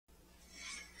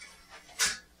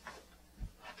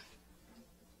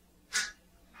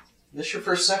This your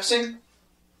first sex scene?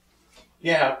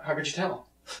 Yeah, how could you tell?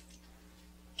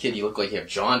 Kid, you look like you have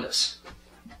jaundice.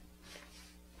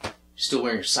 You're still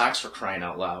wearing your socks for crying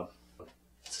out loud.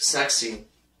 It's a sex scene.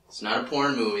 It's not a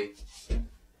porn movie.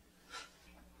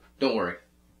 Don't worry.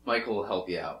 Michael will help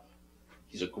you out.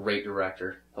 He's a great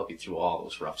director. Help you through all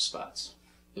those rough spots.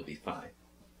 You'll be fine.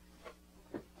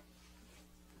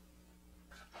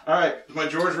 Alright, is my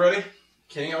George ready?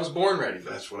 Kidding, I was born ready.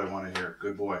 That's what I want to hear.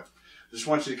 Good boy. Just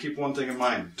want you to keep one thing in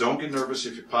mind. Don't get nervous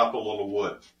if you pop a little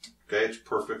wood. Okay? It's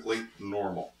perfectly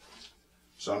normal.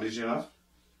 Sound easy enough?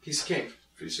 Piece of cake.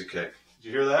 Piece of cake. Did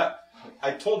you hear that?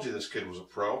 I told you this kid was a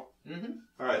pro. Mm-hmm.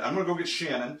 Alright, I'm going to go get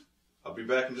Shannon. I'll be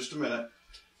back in just a minute.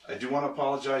 I do want to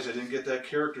apologize. I didn't get that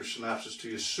character synopsis to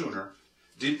you sooner.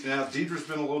 Now, Deidre's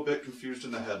been a little bit confused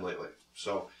in the head lately.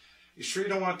 So, you sure you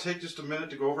don't want to take just a minute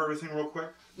to go over everything real quick?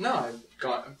 No, I've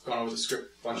gone over the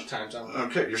script a bunch of times.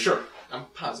 Okay, you're sure? I'm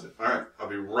positive. All right, I'll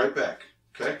be right back.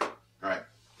 Okay? All right.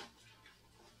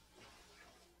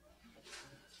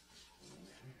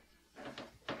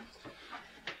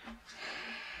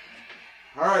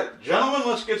 All right, gentlemen,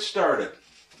 let's get started.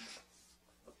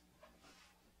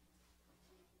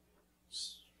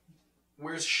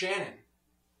 Where's Shannon?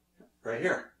 Right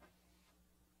here.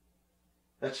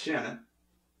 That's Shannon.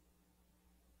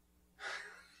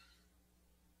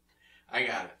 I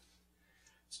got it.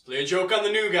 Let's play a joke on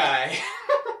the new guy.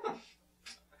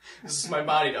 This is my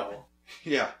body double.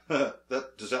 Yeah.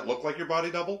 Does that look like your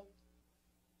body double?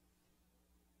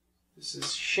 This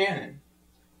is Shannon.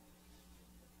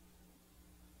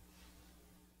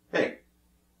 Hey,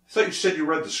 I thought you said you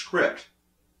read the script.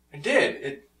 I did.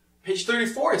 At page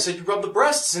 34, it said you rub the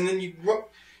breasts and then you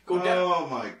go down. Oh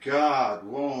my God.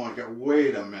 Whoa, my God.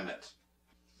 Wait a minute.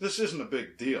 This isn't a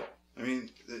big deal. I mean,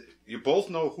 you both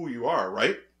know who you are,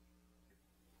 right?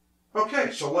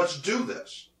 Okay, so let's do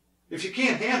this. If you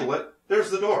can't handle it, there's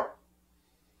the door.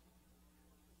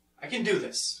 I can do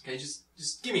this. Okay,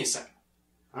 just give me a second.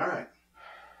 All right.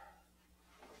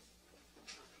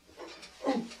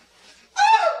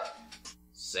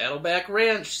 Saddleback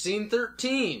Ranch, scene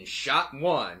 13, shot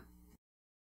 1.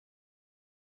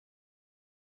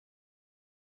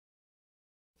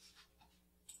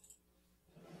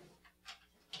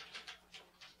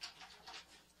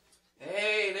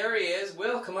 Hey, there he is.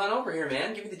 Will, come on over here,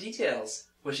 man. Give me the details.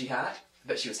 Was she hot? I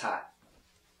bet she was hot.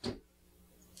 I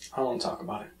don't want to talk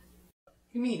about it.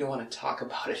 You mean you don't want to talk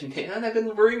about it, man? I've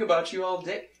been worrying about you all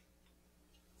day.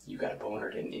 You got a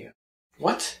boner, didn't you?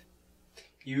 What?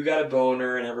 You got a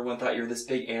boner and everyone thought you were this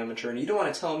big amateur and you don't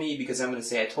want to tell me because I'm going to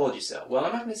say I told you so. Well,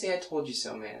 I'm not going to say I told you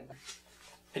so, man.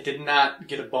 I did not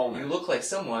get a boner. You look like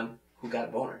someone who got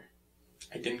a boner.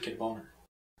 I didn't get a boner.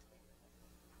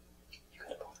 You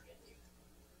got a boner, didn't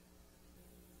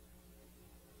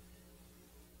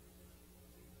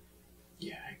you?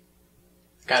 Yeah, I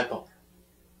got a boner.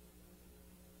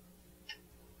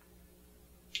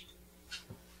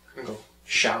 I'm going to go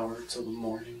shower till the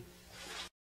morning.